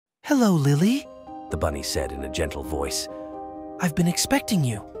Hello, Lily, the bunny said in a gentle voice. I've been expecting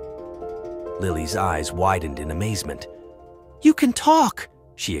you. Lily's eyes widened in amazement. You can talk,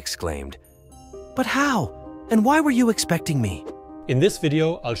 she exclaimed. But how? And why were you expecting me? In this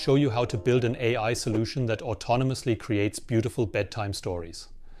video, I'll show you how to build an AI solution that autonomously creates beautiful bedtime stories.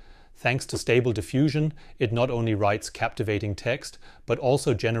 Thanks to Stable Diffusion, it not only writes captivating text, but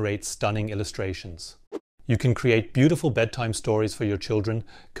also generates stunning illustrations. You can create beautiful bedtime stories for your children,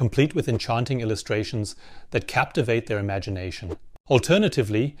 complete with enchanting illustrations that captivate their imagination.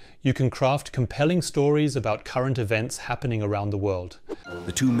 Alternatively, you can craft compelling stories about current events happening around the world.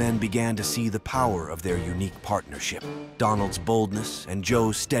 The two men began to see the power of their unique partnership. Donald's boldness and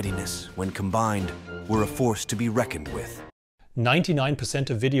Joe's steadiness, when combined, were a force to be reckoned with. 99%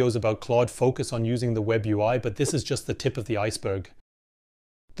 of videos about Claude focus on using the web UI, but this is just the tip of the iceberg.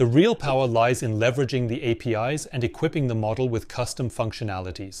 The real power lies in leveraging the APIs and equipping the model with custom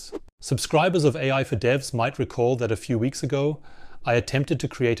functionalities. Subscribers of AI for Devs might recall that a few weeks ago, I attempted to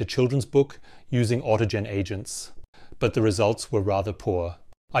create a children's book using autogen agents, but the results were rather poor.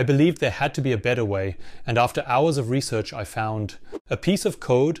 I believed there had to be a better way, and after hours of research I found a piece of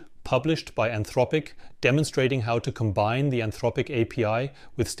code published by Anthropic demonstrating how to combine the Anthropic API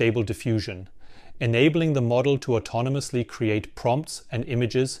with Stable Diffusion, enabling the model to autonomously create prompts and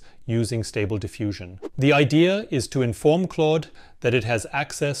images using Stable Diffusion. The idea is to inform Claude that it has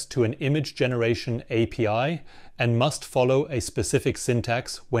access to an image generation API and must follow a specific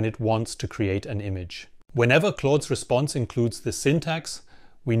syntax when it wants to create an image. Whenever Claude's response includes this syntax,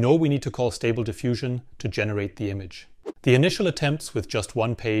 we know we need to call Stable Diffusion to generate the image. The initial attempts with just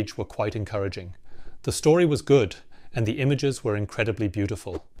one page were quite encouraging. The story was good, and the images were incredibly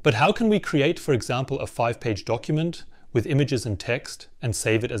beautiful. But how can we create, for example, a 5-page document with images and text and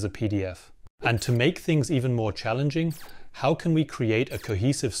save it as a PDF? And to make things even more challenging, how can we create a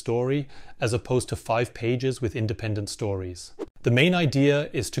cohesive story as opposed to 5 pages with independent stories? The main idea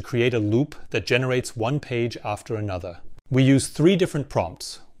is to create a loop that generates one page after another. We use 3 different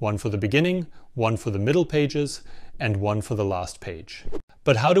prompts, one for the beginning, one for the middle pages, and one for the last page.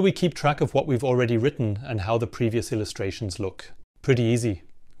 But how do we keep track of what we've already written and how the previous illustrations look? Pretty easy.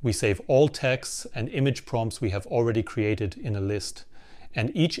 We save all texts and image prompts we have already created in a list,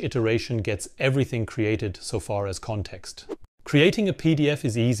 and each iteration gets everything created so far as context. Creating a PDF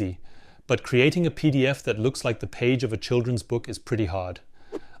is easy, but creating a PDF that looks like the page of a children's book is pretty hard.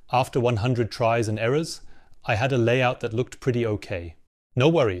 After 100 tries and errors, I had a layout that looked pretty okay. No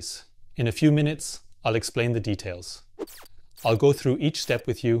worries. In a few minutes, I'll explain the details. I'll go through each step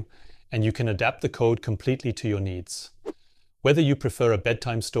with you, and you can adapt the code completely to your needs. Whether you prefer a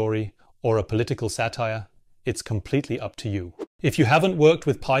bedtime story or a political satire, it's completely up to you. If you haven't worked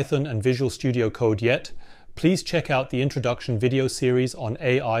with Python and Visual Studio Code yet, please check out the introduction video series on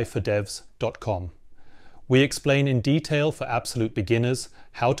AIfordevs.com. We explain in detail for absolute beginners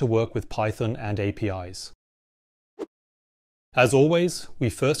how to work with Python and APIs. As always, we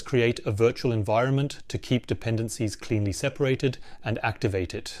first create a virtual environment to keep dependencies cleanly separated and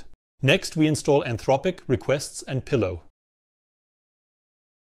activate it. Next, we install Anthropic, Requests, and Pillow.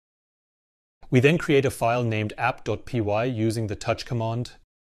 We then create a file named app.py using the touch command.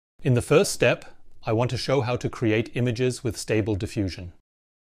 In the first step, I want to show how to create images with Stable Diffusion.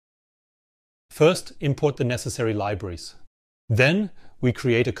 First, import the necessary libraries. Then, we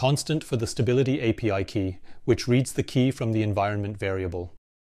create a constant for the Stability API key, which reads the key from the environment variable.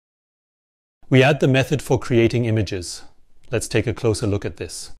 We add the method for creating images. Let's take a closer look at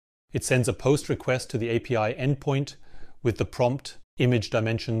this. It sends a POST request to the API endpoint with the prompt, image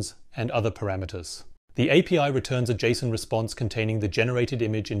dimensions, and other parameters. The API returns a JSON response containing the generated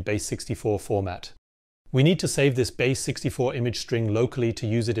image in base64 format. We need to save this base64 image string locally to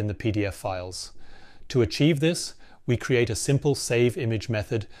use it in the PDF files. To achieve this, we create a simple save image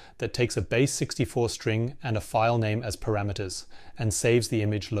method that takes a base64 string and a file name as parameters and saves the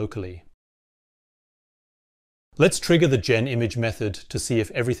image locally. Let's trigger the genImage method to see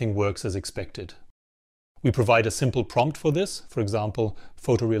if everything works as expected. We provide a simple prompt for this, for example,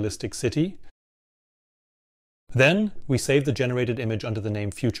 photorealistic city. Then we save the generated image under the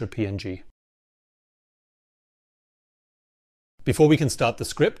name future PNG. Before we can start the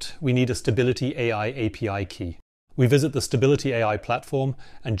script, we need a Stability AI API key. We visit the Stability AI platform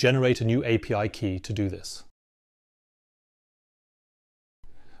and generate a new API key to do this.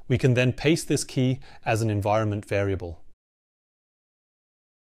 We can then paste this key as an environment variable.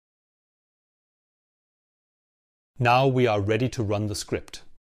 Now we are ready to run the script.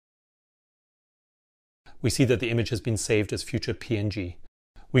 We see that the image has been saved as future PNG.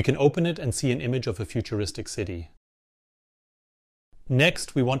 We can open it and see an image of a futuristic city.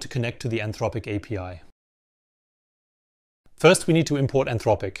 Next, we want to connect to the Anthropic API. First, we need to import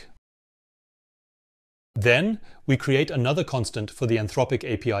Anthropic. Then, we create another constant for the Anthropic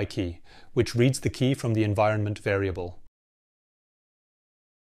API key, which reads the key from the environment variable.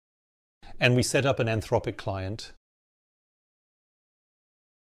 And we set up an Anthropic client.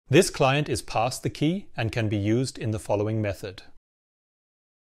 This client is passed the key and can be used in the following method.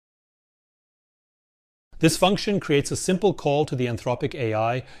 This function creates a simple call to the Anthropic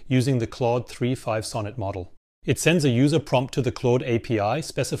AI using the Claude 3.5 Sonnet model. It sends a user prompt to the Claude API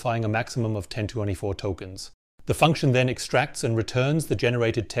specifying a maximum of 1024 tokens. The function then extracts and returns the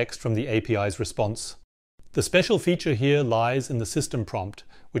generated text from the API's response. The special feature here lies in the system prompt,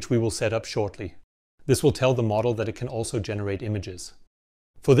 which we will set up shortly. This will tell the model that it can also generate images.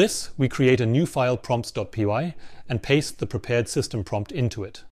 For this, we create a new file prompts.py and paste the prepared system prompt into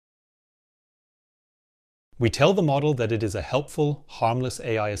it. We tell the model that it is a helpful, harmless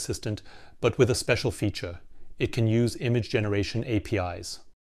AI assistant, but with a special feature. It can use image generation APIs.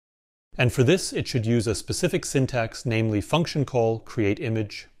 And for this, it should use a specific syntax, namely function call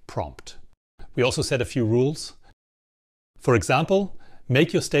createImage prompt. We also set a few rules. For example,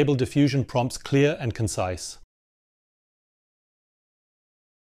 make your stable diffusion prompts clear and concise.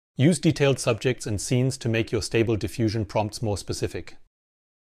 Use detailed subjects and scenes to make your stable diffusion prompts more specific.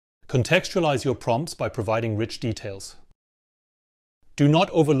 Contextualize your prompts by providing rich details. Do not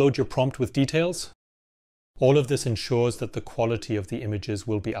overload your prompt with details. All of this ensures that the quality of the images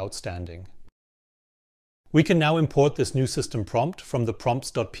will be outstanding. We can now import this new system prompt from the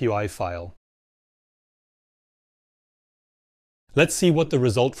prompts.py file. Let's see what the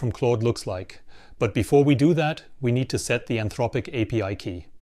result from Claude looks like. But before we do that, we need to set the Anthropic API key.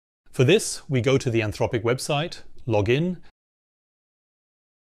 For this, we go to the Anthropic website, log in,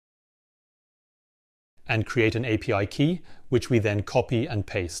 and create an API key, which we then copy and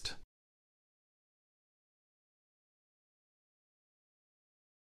paste.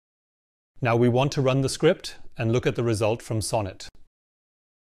 Now we want to run the script and look at the result from Sonnet.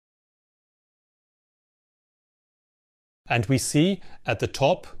 And we see at the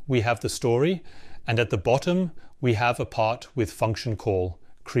top we have the story, and at the bottom we have a part with function call,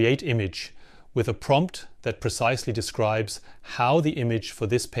 createImage, with a prompt that precisely describes how the image for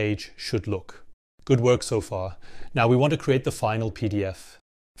this page should look. Good work so far. Now we want to create the final PDF.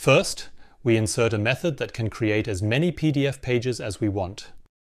 First, we insert a method that can create as many PDF pages as we want.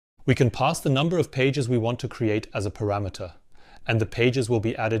 We can pass the number of pages we want to create as a parameter, and the pages will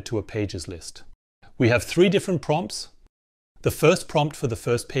be added to a pages list. We have 3 different prompts. The first prompt for the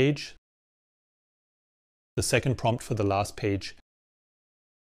first page, the second prompt for the last page,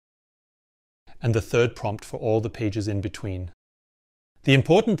 and the third prompt for all the pages in between. The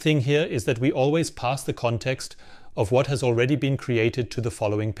important thing here is that we always pass the context of what has already been created to the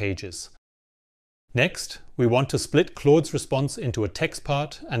following pages. Next, we want to split Claude's response into a text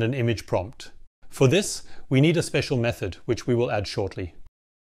part and an image prompt. For this, we need a special method, which we will add shortly.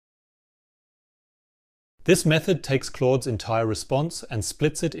 This method takes Claude's entire response and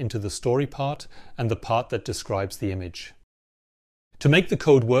splits it into the story part and the part that describes the image. To make the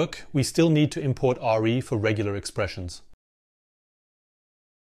code work, we still need to import RE for regular expressions.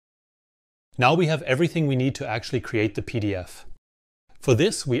 Now we have everything we need to actually create the PDF. For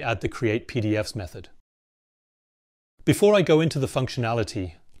this, we add the createPDFs method. Before I go into the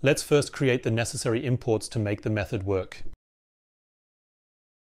functionality, let's first create the necessary imports to make the method work.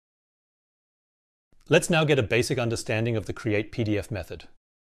 Let's now get a basic understanding of the createPDF method.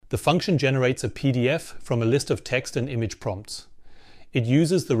 The function generates a PDF from a list of text and image prompts. It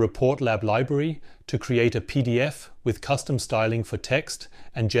uses the Report Lab library to create a PDF with custom styling for text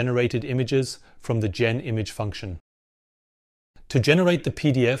and generated images from the genImage function. To generate the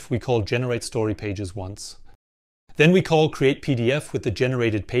PDF, we call generateStoryPages once. Then we call createPDF with the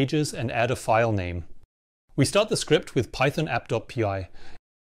generated pages and add a file name. We start the script with Python app.py.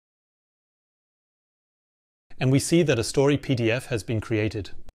 And we see that a story PDF has been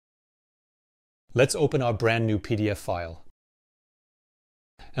created. Let's open our brand new PDF file.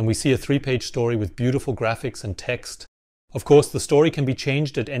 And we see a 3-page story with beautiful graphics and text. Of course, the story can be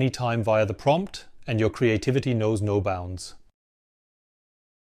changed at any time via the prompt, and your creativity knows no bounds.